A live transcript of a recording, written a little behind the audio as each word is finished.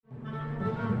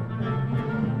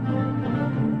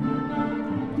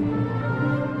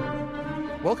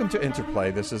Welcome to Interplay.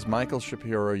 This is Michael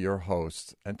Shapiro, your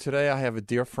host. And today I have a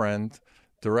dear friend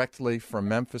directly from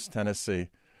Memphis, Tennessee,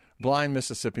 Blind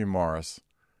Mississippi Morris.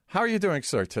 How are you doing,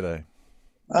 sir, today?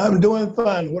 I'm doing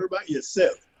fine. What about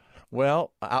yourself?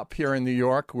 Well, up here in New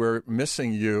York, we're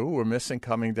missing you. We're missing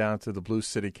coming down to the Blues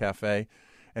City Cafe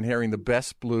and hearing the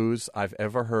best blues I've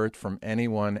ever heard from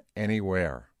anyone,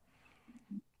 anywhere.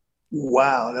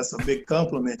 Wow, that's a big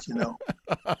compliment,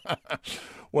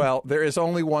 Well, there is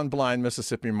only one Blind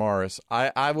Mississippi Morris.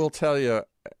 I will tell you,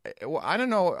 I don't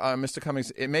know, Mr.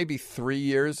 Cummings, it may be 3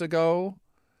 years ago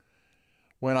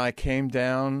when I came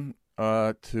down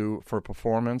for a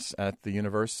performance at the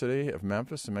University of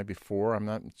Memphis, and maybe 4. I'm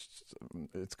not.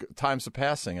 It's times are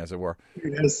passing, as it were.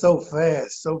 It's so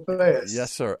fast, so fast.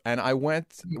 Yes, sir. And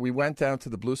we went down to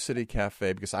the Blue City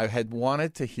Cafe because I had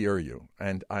wanted to hear you,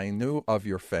 and I knew of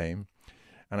your fame,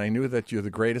 and I knew that you're the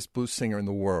greatest blues singer in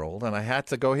the world, and I had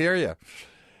to go hear you.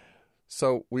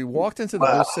 So we walked into the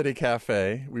Blue City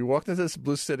Cafe. We walked into this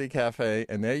Blue City Cafe,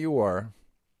 and there you are.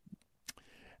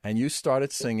 And you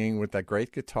started singing with that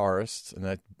great guitarist and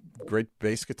that great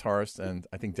bass guitarist, and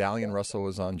I think Dalian Russell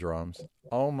was on drums.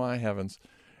 Oh, my heavens.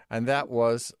 And that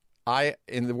was,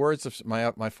 in the words of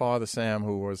my father, Sam,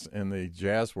 who was in the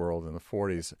jazz world in the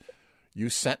 40s, you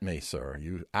sent me, sir.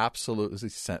 You absolutely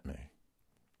sent me.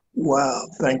 Wow,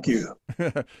 thank you.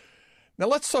 Now,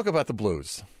 let's talk about the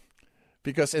blues.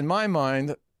 Because in my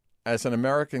mind, as an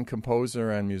American composer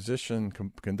and musician,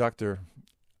 conductor,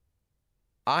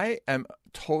 I am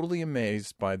totally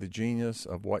amazed by the genius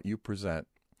of what you present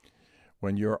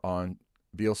when you're on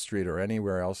Beale Street or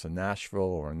anywhere else in Nashville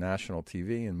or on national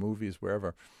TV and movies,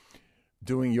 wherever,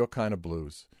 doing your kind of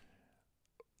blues.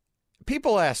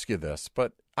 People ask you this,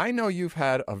 but I know you've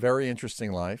had a very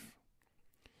interesting life,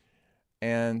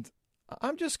 and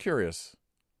I'm just curious,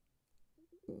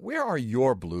 where are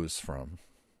your blues from?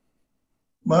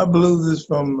 My blues is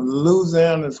from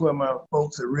Louisiana. That's where my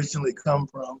folks originally come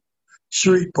from,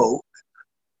 Shreveport.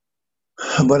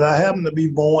 But I happen to be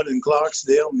born in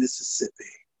Clarksdale, Mississippi.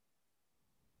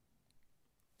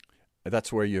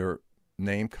 That's where your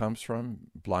name comes from,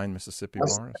 Blind Mississippi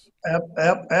Morris?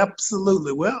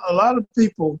 Absolutely. Well, a lot of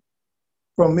people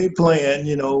from me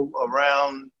playing,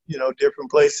 around, different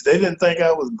places, they didn't think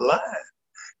I was blind,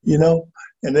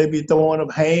 and they'd be throwing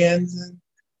up hands and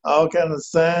all kinds of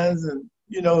signs and,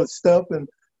 stuff. And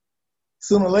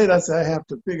sooner or later, I said, I have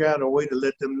to figure out a way to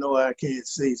let them know I can't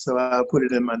see. So I put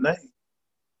it in my name,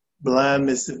 Blind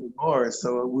Mississippi Morris,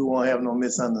 so we won't have no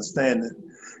misunderstanding.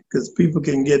 Because people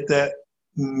can get that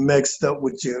mixed up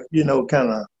with you, kind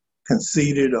of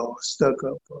conceited or stuck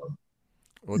up.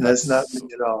 Well, that's not me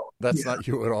at all. That's not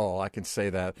you at all. I can say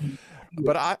that.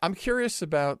 But I'm curious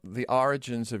about the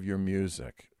origins of your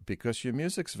music, because your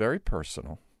music's very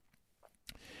personal,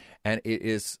 and it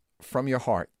is from your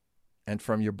heart and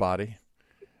from your body.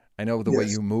 I know the way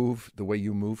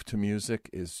you move to music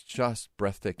is just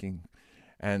breathtaking,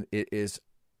 and it is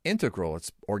integral.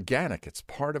 It's organic. It's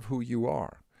part of who you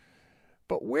are.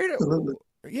 But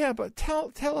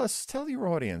tell your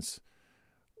audience,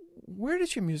 where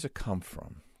does your music come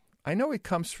from? I know it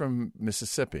comes from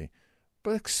Mississippi,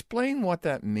 but explain what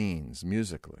that means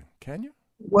musically, can you?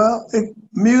 Well,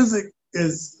 music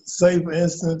is, say for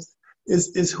instance,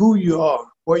 is who you are,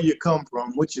 where you come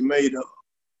from, what you're made of,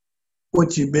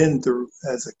 what you've been through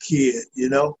as a kid,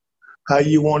 how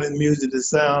you wanted music to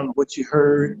sound, what you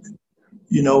heard,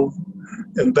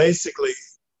 and basically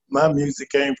my music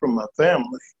came from my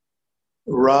family.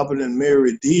 Robert and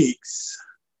Mary Diggs,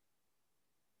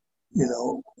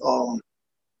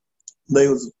 they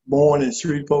was born in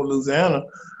Shreveport, Louisiana,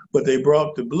 but they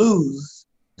brought the blues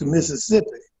to Mississippi,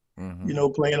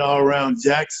 playing all around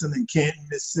Jackson and Canton,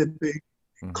 Mississippi,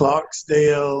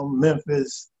 Clarksdale,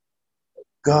 Memphis,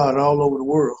 God, all over the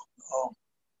world.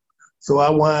 So I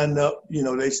wind up,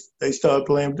 they started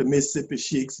playing with the Mississippi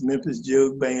Sheiks, Memphis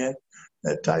Jug Band,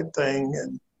 that type thing.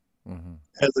 And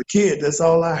as a kid, that's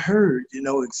all I heard,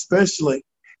 especially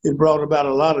it brought about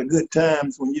a lot of good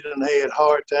times when you done had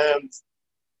hard times,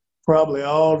 probably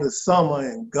all the summer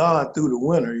and God through the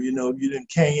winter, you didn't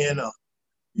can or,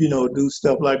 do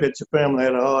stuff like that. Your family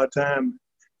had a hard time.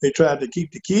 They tried to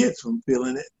keep the kids from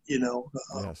feeling it,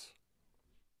 Yes.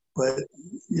 But,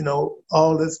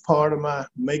 all this part of my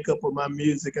makeup of my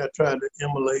music, I tried to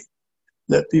emulate,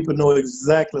 let people know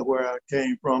exactly where I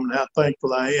came from and how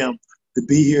thankful I am to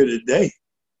be here today,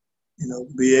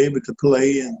 be able to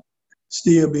play and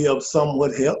still be of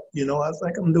somewhat help. I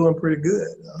think I'm doing pretty good.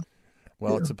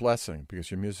 Well, it's a blessing because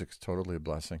your music's totally a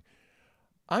blessing.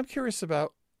 I'm curious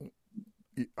about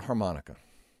harmonica.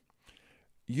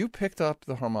 You picked up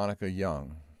the harmonica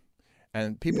young,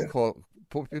 and people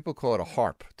people call it a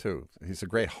harp too. He's a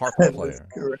great harp That's player,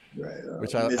 correct, right?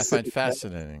 which I find Mississippi.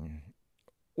 fascinating.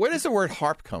 Where does the word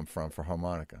harp come from for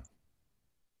harmonica?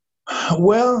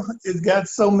 Well, it's got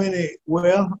so many.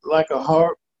 Well, like a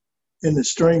harp in the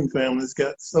string family, it's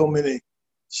got so many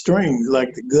strings,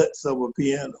 like the guts of a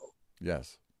piano.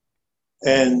 Yes.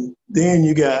 And then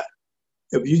you got,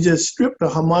 if you just strip the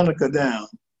harmonica down,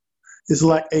 it's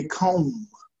like a comb.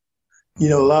 You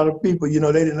know, a lot of people, you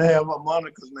know, they didn't have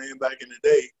harmonicas, man, back in the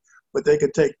day, but they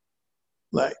could take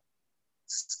like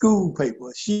school paper,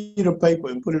 a sheet of paper,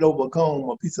 and put it over a comb,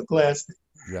 a piece of plastic,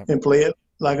 Yep. and play it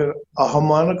like a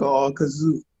harmonica or a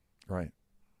kazoo. Right.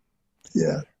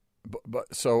 Yeah.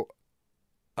 But so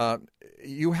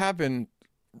you have been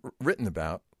written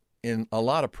about in a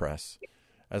lot of press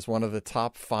as one of the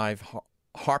top 5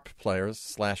 harp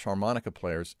players / harmonica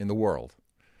players in the world.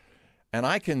 And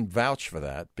I can vouch for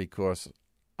that because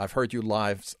I've heard you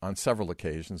live on several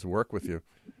occasions, work with you.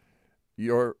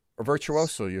 You're a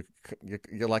virtuoso. You're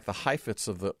like the Heifetz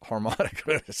of the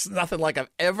harmonica. It's nothing like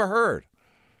I've ever heard.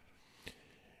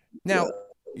 Now,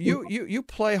 you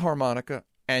play harmonica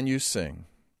and you sing.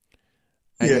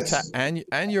 And Yes.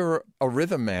 and you're a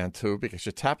rhythm man too, because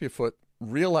you tap your foot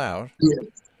real loud. Yes.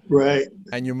 Right.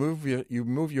 And you move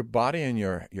your body and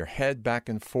your head back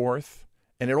and forth,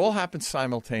 and it all happens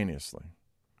simultaneously.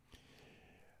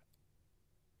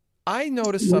 I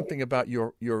noticed something about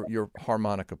your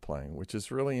harmonica playing, which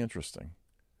is really interesting.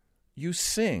 You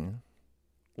sing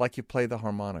like you play the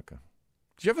harmonica.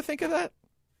 Did you ever think of that?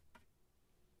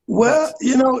 Well,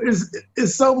 you know,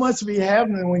 it's so much be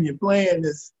happening when you're playing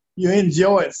this. You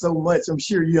enjoy it so much. I'm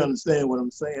sure you understand what I'm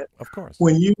saying. Of course.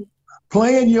 When you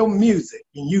playing your music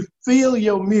and you feel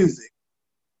your music,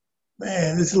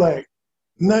 man, it's like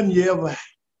nothing you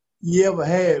ever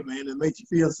had, man. It makes you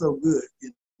feel so good.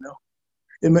 You know,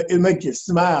 it make you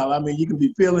smile. I mean, you can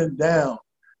be feeling down.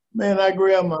 Man, I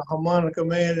grab my harmonica,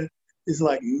 man. It's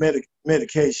like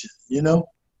medication. You know.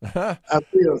 I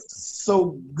feel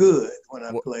so good when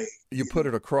I play. You put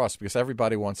it across because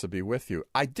everybody wants to be with you.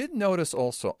 I did notice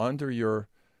also under you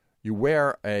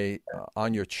wear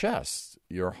on your chest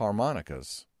your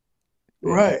harmonicas.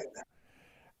 Right.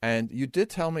 And you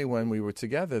did tell me when we were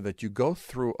together that you go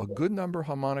through a good number of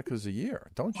harmonicas a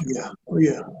year, don't you? Yeah. Oh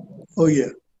yeah. Oh yeah.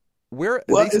 Where?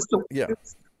 Well,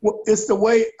 it's the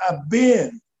way I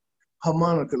bend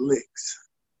harmonica licks.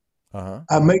 Uh-huh.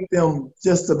 I make them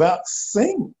just about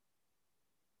sing,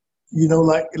 you know,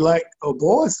 like a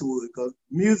voice would, because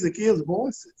music is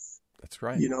voices. That's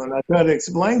right. You know, and I try to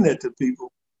explain that to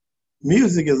people.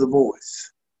 Music is a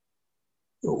voice.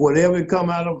 Whatever come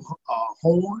out of a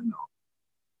horn,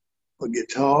 or a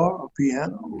guitar, or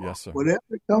piano, yes, sir. Whatever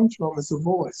it comes from, it's a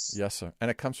voice. Yes, sir. And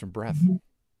it comes from breath.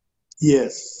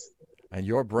 Yes. And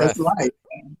your breath. That's life.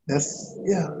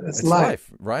 That's life,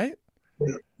 right?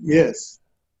 Yes.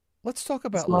 Let's talk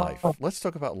about life. Let's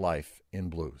talk about life in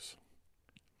blues.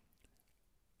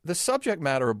 The subject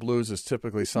matter of blues is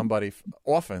typically somebody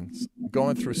often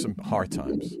going through some hard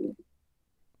times.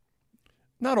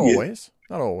 Not always.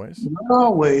 Yeah. Not always. Not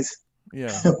always.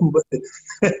 Yeah.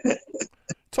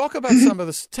 Talk about some of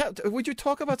the. Would you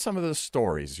talk about some of the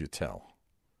stories you tell?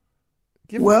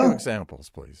 Give a few examples,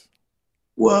 please.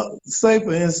 Well, say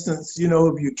for instance, you know,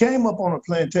 if you came up on a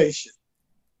plantation,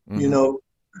 you know,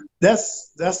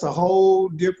 that's a whole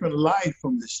different life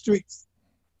from the streets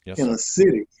in a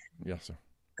city. Yes, sir.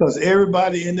 Because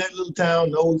everybody in that little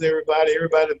town knows everybody.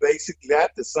 Everybody basically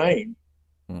got the same,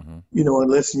 you know,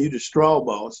 unless you're the straw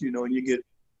boss, you know, and you get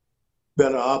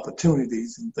better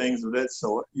opportunities and things of that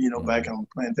sort, you know, back on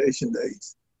plantation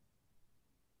days.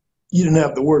 You didn't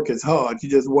have to work as hard. You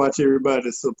just watch everybody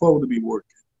that's supposed to be working.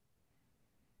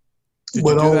 Did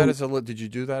you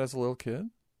do that as a little kid?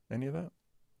 Any of that?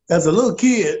 As a little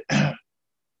kid,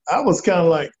 I was kind of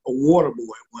like a water boy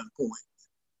at one point.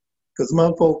 Because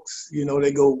my folks, you know,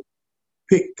 they go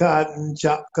pick cotton,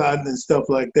 chop cotton and stuff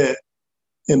like that.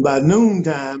 And by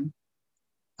noontime,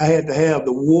 I had to have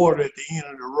the water at the end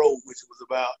of the road, which was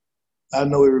about, I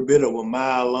know every bit of a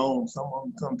mile long,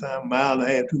 sometimes a mile and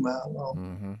a half, 2 miles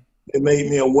long. They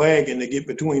made me a wagon to get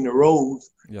between the roads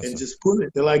and just pull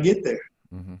it till I get there.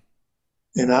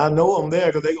 And I know I'm there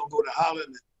because they're going to go to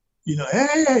hollering, you know,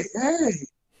 hey,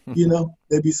 you know,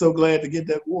 they'd be so glad to get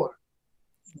that water.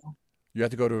 You know? You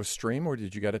had to go to a stream, or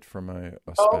did you get it from a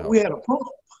spout? Oh, we had a pump.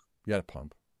 You had a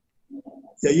pump.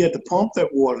 Yeah, you had to pump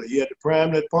that water. You had to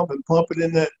prime that pump and pump it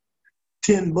in that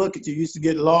tin bucket you used to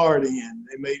get lard in.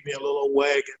 They made me a little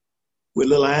wagon with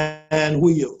little iron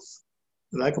wheels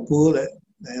that I could pull that,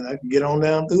 and I could get on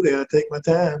down through there. I take my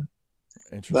time.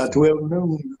 By 12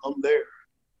 noon, I'm there.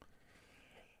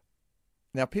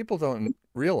 Now, people don't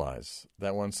realize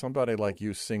that when somebody like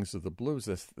you sings of the blues,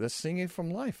 they're singing from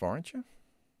life, aren't you?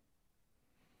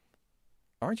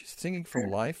 Aren't you singing from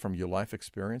life, from your life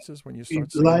experiences when you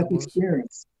start singing Life the blues?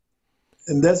 experience.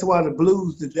 And that's why the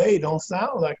blues today don't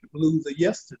sound like the blues of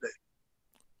yesterday.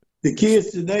 The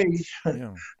kids today,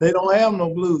 Yeah. they don't have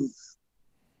no blues.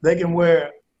 They can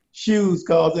wear shoes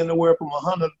cost anywhere from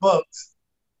 $100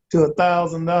 to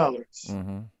 $1,000.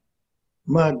 Mm-hmm.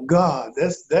 My God,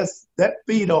 that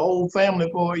feed a whole family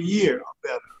for a year or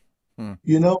better.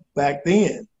 You know, back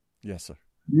then. Yes, sir.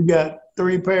 You got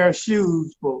 3 pair of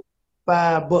shoes for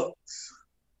 $5.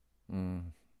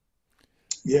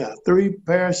 Yeah, 3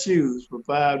 pair of shoes for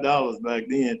 $5 back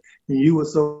then, and you were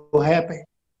so happy,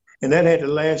 and that had to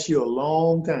last you a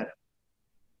long time.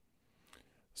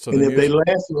 So and if they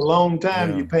lasted a long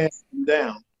time, you passed them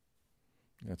down.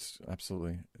 That's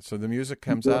absolutely. So the music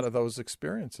comes out of those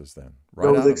experiences, then,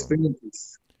 right? Those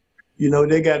experiences. You know,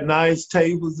 they got nice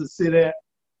tables to sit at.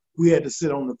 We had to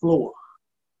sit on the floor.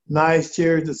 Nice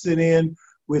chairs to sit in.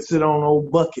 We'd sit on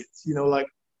old buckets, you know, like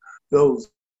those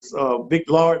big,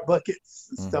 large buckets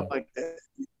and stuff like that.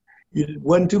 There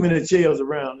wasn't too many chairs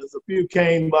around. There's a few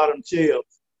cane bottom chairs,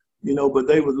 you know, but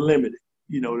they was limited.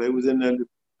 You know, they was in there.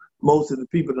 Most of the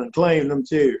people done claimed them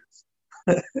chairs.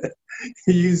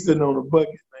 You sitting on a bucket,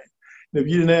 man. And if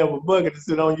you didn't have a bucket to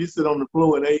sit on, you sit on the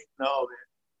floor and ate and all that,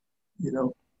 you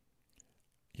know.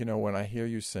 You know, when I hear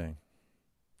you sing,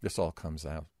 this all comes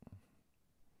out.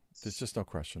 There's just no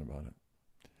question about it.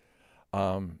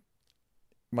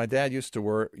 My dad used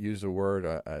to use a word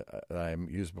that I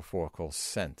used before called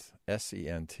scent,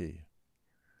 S-E-N-T.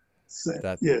 Scent,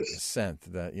 that yes.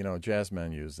 Scent, that, you know, jazz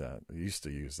men use that. They used to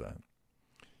use that.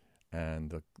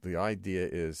 And the idea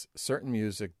is certain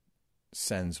music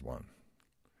sends one.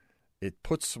 It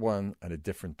puts one at a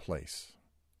different place,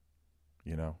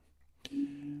 you know.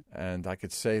 And I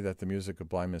could say that the music of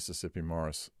Blind Mississippi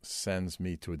Morris sends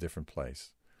me to a different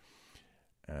place.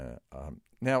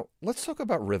 Now, let's talk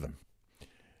about rhythm.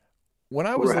 When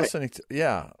I was listening to,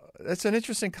 it's an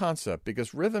interesting concept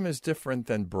because rhythm is different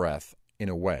than breath in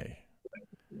a way.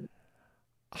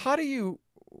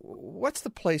 What's the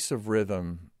place of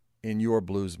rhythm in your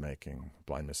blues making,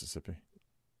 Blind Mississippi?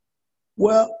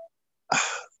 Well, a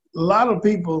lot of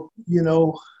people, you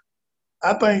know,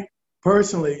 I think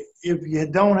personally, if you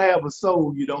don't have a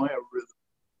soul, you don't have rhythm.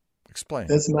 Explain.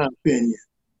 That's my opinion.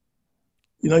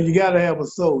 You know, you got to have a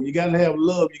soul. You got to have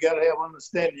love. You got to have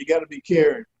understanding. You got to be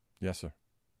caring. Yes, sir.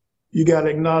 You got to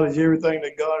acknowledge everything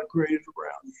that God created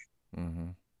around you.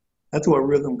 Mm-hmm. That's where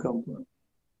rhythm comes from.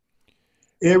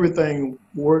 Everything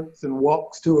works and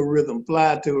walks to a rhythm,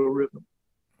 fly to a rhythm,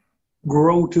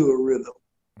 grow to a rhythm.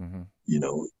 Mm-hmm. You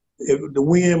know, if the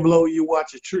wind blow, you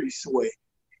watch a tree sway,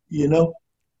 you know?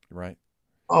 Right.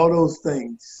 All those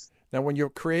things. Now, when you're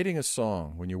creating a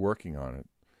song, when you're working on it,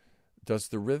 does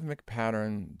the rhythmic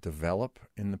pattern develop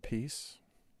in the piece?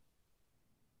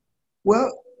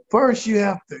 Well, first you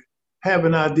have to have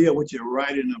an idea what you're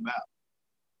writing about,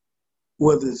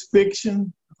 whether it's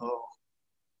fiction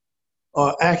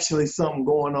or actually something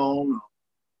going on,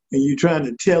 and you're trying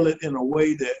to tell it in a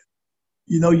way that,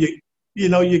 you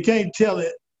can't tell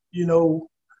it, you know.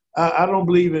 I don't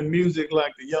believe in music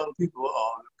like the young people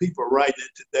are. The people writing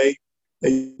it today,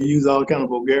 they use all kind of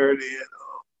vulgarity and,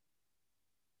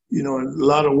 and a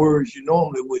lot of words you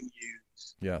normally wouldn't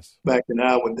use. Yes. Back in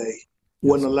our day.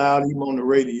 Wasn't allowed even on the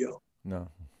radio. No.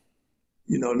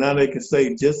 You know, now they can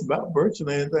say just about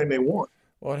virtually anything they want.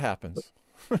 Well, it happens.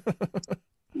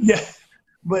 Yeah.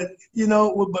 But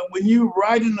when you're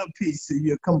writing a piece and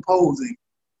you're composing,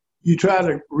 you try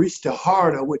to reach the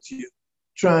heart of what you're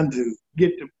trying to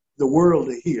get the world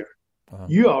to hear. Uh-huh.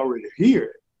 You already hear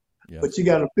it, yes. But you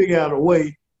got to figure out a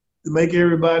way to make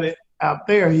everybody out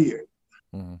there hear it.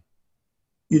 Mm-hmm.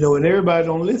 And everybody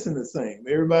don't listen the same.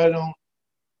 Everybody don't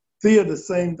feel the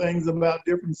same things about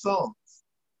different songs.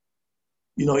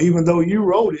 Even though you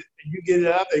wrote it and you get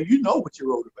it out there, you know what you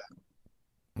wrote about.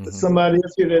 Mm-hmm. But somebody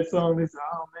else hear that song, they say,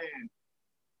 oh, man,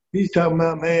 he's talking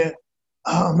about,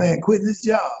 quit this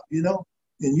job, and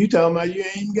you talking about you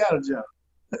ain't got a job.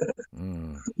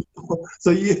 Mm.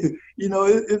 So,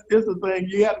 it's a thing.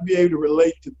 You have to be able to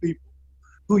relate to people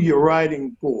who you're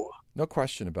writing for. No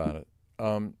question about it.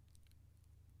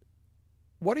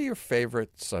 What are your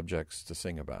favorite subjects to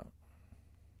sing about?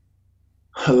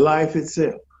 Life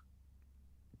itself.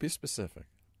 Be specific.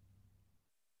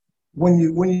 When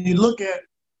you look at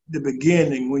the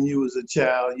beginning, when you was a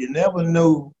child, you never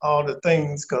knew all the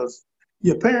things because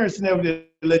your parents never did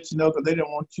let you know because they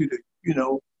didn't want you to,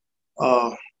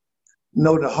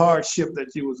 know the hardship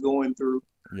that you was going through.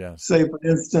 Yes. Say, for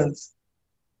instance,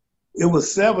 It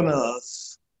was 7 of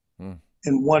us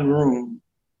in one room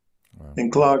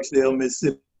in Clarksdale,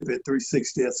 Mississippi at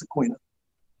 360 at Sequina.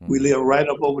 We lived right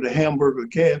up over the Hamburger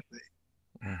Cafe.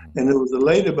 And there was a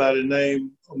lady by the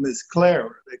name of Miss Clara,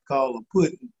 they call her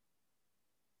Puddin'.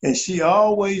 And she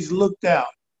always looked out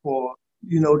for,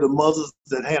 the mothers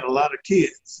that had a lot of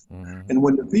kids. And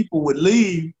when the people would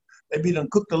leave, they be done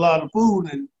cooked a lot of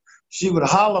food, and she would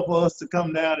holler for us to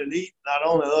come down and eat, not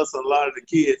only us, a lot of the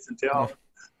kids, until all the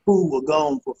food was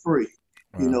gone for free.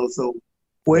 So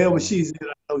wherever she's in,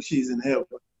 I know she's in heaven.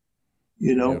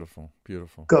 Beautiful,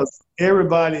 beautiful. Because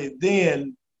everybody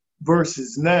then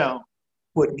versus now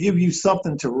would give you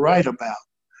something to write about.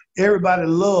 Everybody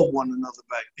loved one another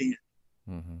back then.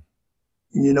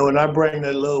 And I bring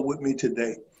that love with me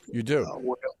today. You do.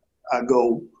 I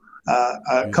go,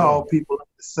 I call people to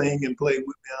sing and play with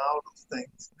me, all those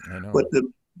things. I know. But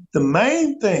the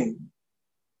main thing,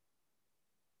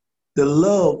 the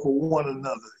love for one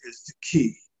another is the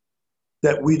key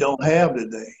that we don't have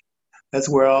today. That's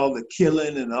where all the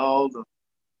killing and all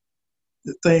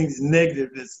the things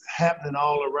negative that's happening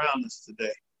all around us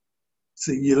today.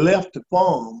 So you left the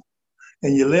farm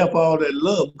and you left all that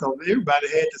love because everybody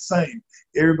had the same.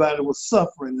 Everybody was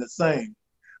suffering the same.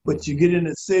 But you get in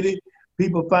the city,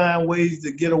 people find ways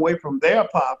to get away from their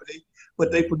poverty,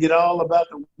 but they forget all about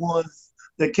the ones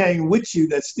that came with you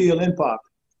that's still in poverty.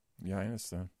 Yeah, I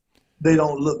understand. They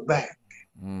don't look back.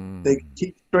 They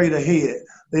keep straight ahead.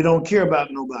 They don't care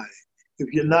about nobody.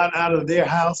 If you're not out of their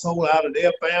household, out of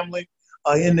their family,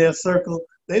 or in their circle,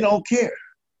 they don't care.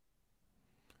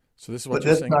 So this is what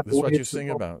you sing. This is what you sing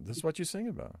about. This is what you sing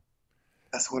about.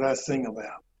 That's what I sing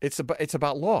about. It's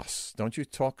about loss. Don't you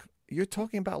talk? You're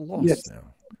talking about loss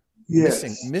now. Yes.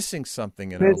 Missing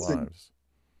something in our lives.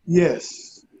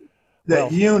 Yes.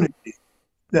 That unity,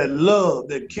 that love,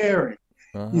 that caring.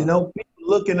 People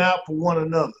looking out for one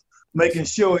another, making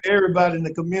sure everybody in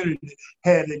the community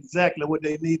had exactly what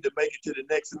they need to make it to the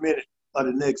next minute or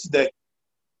the next day.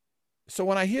 So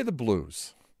when I hear the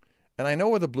blues, and I know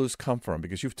where the blues come from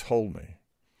because you've told me,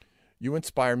 you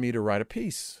inspired me to write a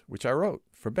piece, which I wrote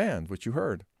for band, which you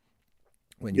heard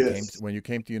when you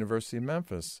came to University of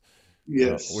Memphis.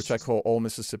 Yes. Which I call Old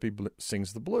Mississippi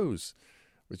Sings the Blues,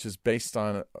 which is based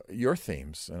on your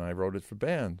themes, and I wrote it for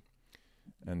band.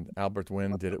 And Albert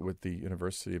Wynn did it with the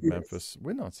University of Memphis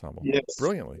Wind Ensemble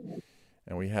brilliantly.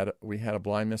 And we had a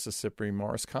Blind Mississippi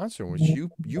Morris concert, in which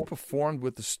you performed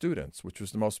with the students, which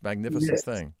was the most magnificent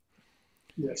thing.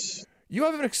 Yes. You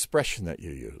have an expression that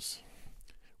you use,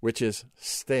 which is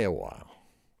 "stay a while."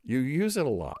 You use it a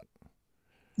lot.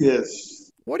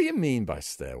 Yes. What do you mean by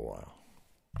 "stay a while"?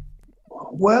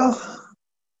 Well,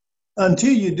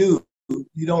 until you do,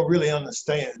 you don't really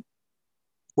understand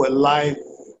what life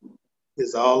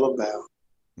is all about.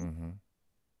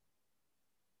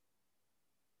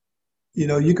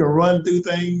 You can run through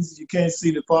things. You can't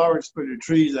see the forest for the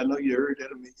trees. I know you heard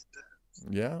that a million times.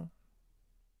 Yeah.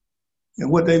 And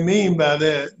what they mean by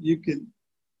that, you can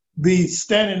be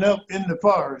standing up in the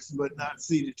forest but not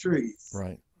see the trees.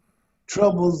 Right.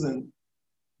 Troubles and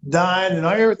dying and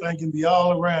everything can be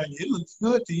all around you. It looks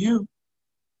good to you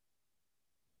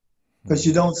because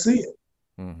you don't see it.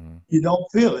 You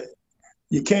don't feel it.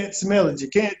 You can't smell it. You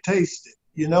can't taste it,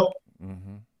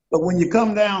 But when you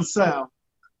come down south,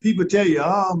 people tell you,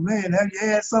 "Oh, man, have you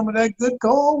had some of that good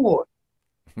cold water?"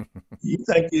 You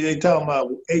think they talking about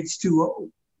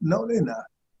H2O. No, they're not.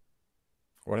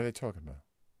 What are they talking about?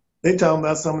 They talking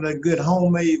about some of that good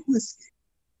homemade whiskey.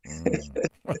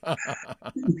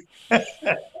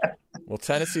 Well,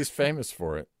 Tennessee's famous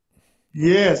for it.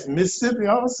 Yes, Mississippi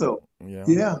also.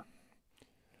 Yeah.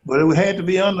 But it had to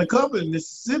be undercover in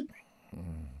Mississippi.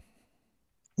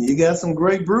 You got some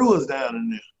great brewers down in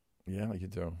there. Yeah, you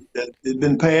do. It's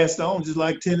been passed on just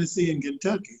like Tennessee and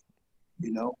Kentucky,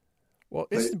 Well,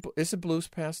 isn't blues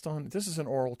passed on? This is an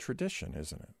oral tradition,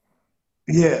 isn't it?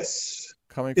 Yes.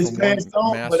 Coming it's from passed one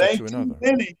on, master but ain't to another.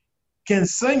 Too many can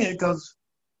sing it because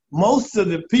most of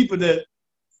the people that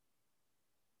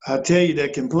I tell you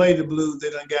that can play the blues, they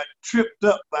done got tripped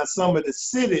up by some of the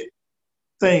city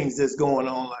things that's going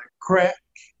on, like crack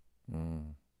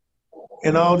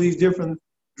and all these different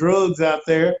drugs out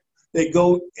there. They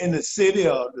go in the city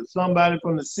or somebody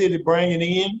from the city bring it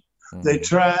in. They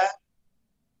try it,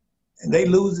 and they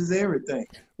loses everything.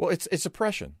 Well, it's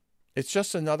oppression. It's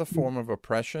just another form of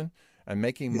oppression and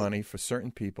making money for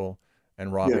certain people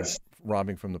and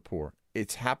robbing from the poor.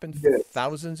 It's happened for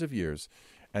thousands of years.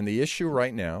 And the issue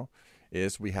right now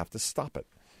is we have to stop it.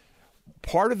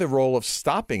 Part of the role of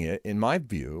stopping it, in my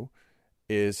view,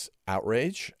 is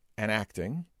outrage and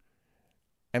acting.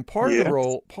 And part of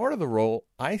the role,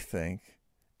 I think,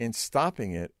 in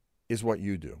stopping it is what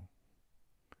you do.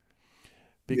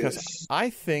 Because Yes. I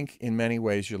think in many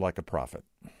ways you're like a prophet,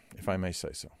 if I may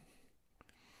say so.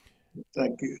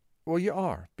 Thank you. Well, you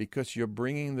are, because you're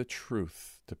bringing the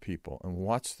truth to people. And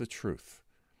what's the truth?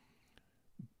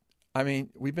 I mean,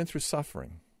 we've been through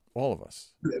suffering, all of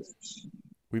us. Yes.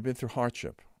 We've been through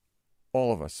hardship,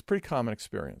 all of us. It's a pretty common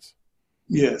experience.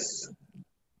 Yes.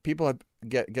 People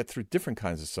get through different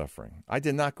kinds of suffering. I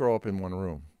did not grow up in one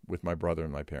room with my brother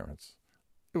and my parents.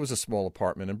 It was a small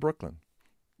apartment in Brooklyn.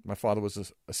 My father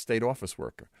was a state office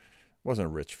worker. It wasn't a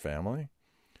rich family.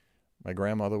 My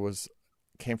grandmother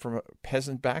came from a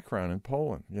peasant background in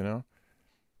Poland, you know.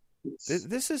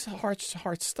 This is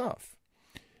hard stuff.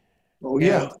 Oh,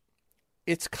 yeah. And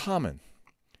it's common.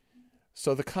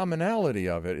 So the commonality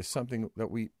of it is something that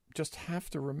we just have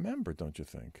to remember, don't you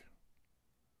think?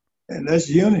 And that's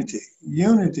unity.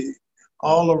 Unity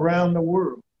all around the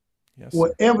world. Yes.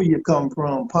 Wherever you come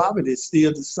from, poverty is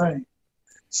still the same.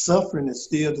 Suffering is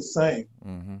still the same.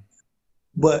 Mm-hmm.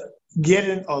 But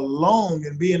getting along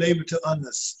and being able to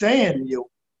understand your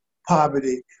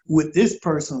poverty with this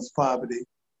person's poverty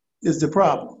is the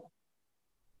problem.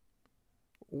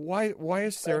 Why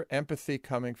is there empathy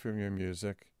coming from your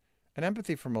music? And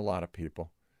empathy from a lot of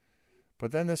people.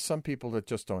 But then there's some people that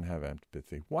just don't have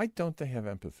empathy. Why don't they have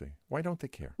empathy? Why don't they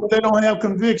care? Well, they don't have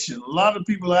conviction. A lot of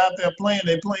people out there playing,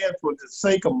 they're playing for the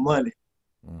sake of money.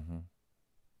 Mm-hmm.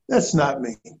 That's not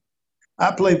me.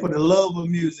 I play for the love of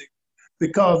music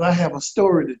because I have a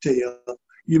story to tell.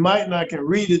 You might not can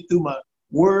read it through my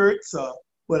words,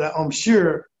 but I'm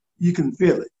sure you can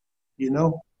feel it, you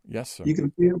know? Yes, sir. You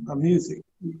can feel my music.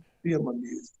 You can feel my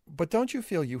music. But don't you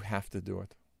feel you have to do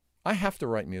it? I have to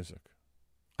write music.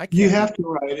 I can't. You have to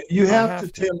write it. You have to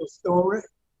tell a story.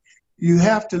 You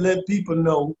have to let people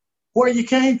know where you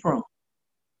came from,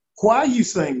 why you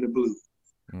sing the blues,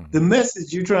 Mm-hmm. the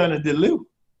message you're trying to deliver.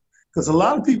 Because a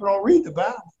lot of people don't read the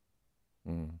Bible.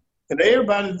 Mm. And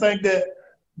everybody think that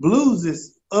blues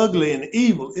is ugly and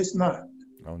evil. It's not.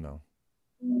 Oh, no.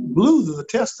 Blues is a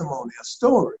testimony, a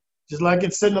story, just like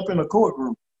it's sitting up in a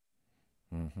courtroom.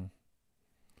 Mm-hmm.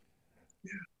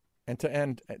 Yeah. And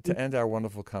to end our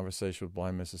wonderful conversation with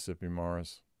Blind Mississippi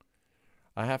Morris,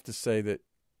 I have to say that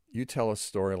you tell a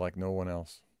story like no one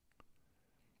else.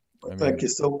 Thank you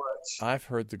so much. I've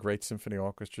heard the great symphony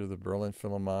orchestra, the Berlin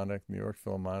Philharmonic, New York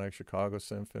Philharmonic, Chicago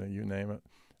Symphony, you name it.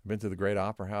 I've been to the Great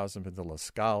Opera House. I've been to La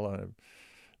Scala,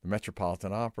 the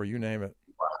Metropolitan Opera, you name it.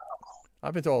 Wow.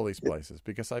 I've been to all these places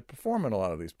because I perform in a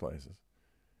lot of these places.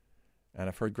 And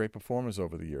I've heard great performers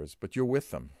over the years, but you're with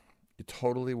them. You're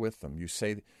totally with them. You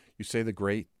say the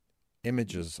great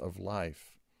images of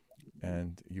life,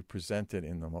 and you present it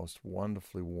in the most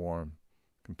wonderfully warm,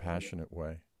 compassionate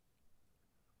way.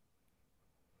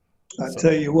 I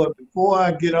tell you what, before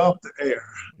I get off the air,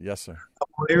 yes, sir, I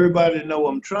want everybody to know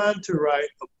I'm trying to write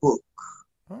a book.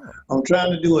 Oh. I'm trying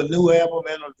to do a new album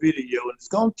and a video, and it's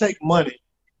going to take money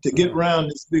to get around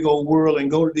this big old world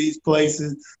and go to these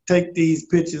places, take these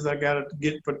pictures. I got to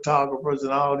get photographers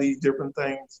and all these different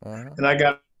things, and I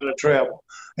got to travel.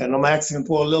 And I'm asking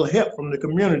for a little help from the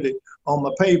community on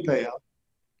my PayPal.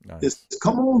 Nice. Just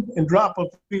come on and drop a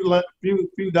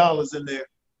few dollars in there.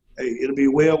 Hey, it'll be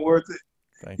well worth it.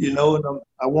 Thank you know, and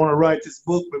I want to write this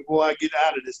book before I get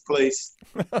out of this place,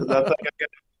 because I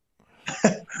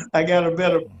think I got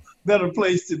a better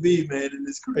place to be, man, in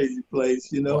this crazy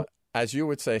place, you know. Well, as you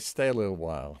would say, stay a little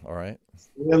while, all right?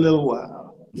 Stay a little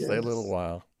while. Yes. Stay a little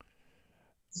while.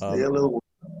 Stay a little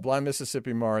while. Blind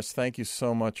Mississippi Morris, thank you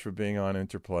so much for being on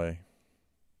Interplay.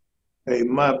 Hey,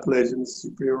 my pleasure, Mr.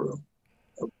 Shapiro.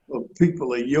 Of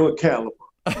people of your caliber.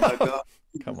 My God.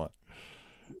 Come on.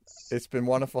 It's been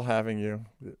wonderful having you.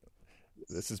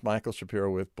 This is Michael Shapiro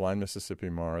with Blind Mississippi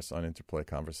Morris on Interplay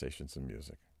Conversations in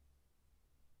Music.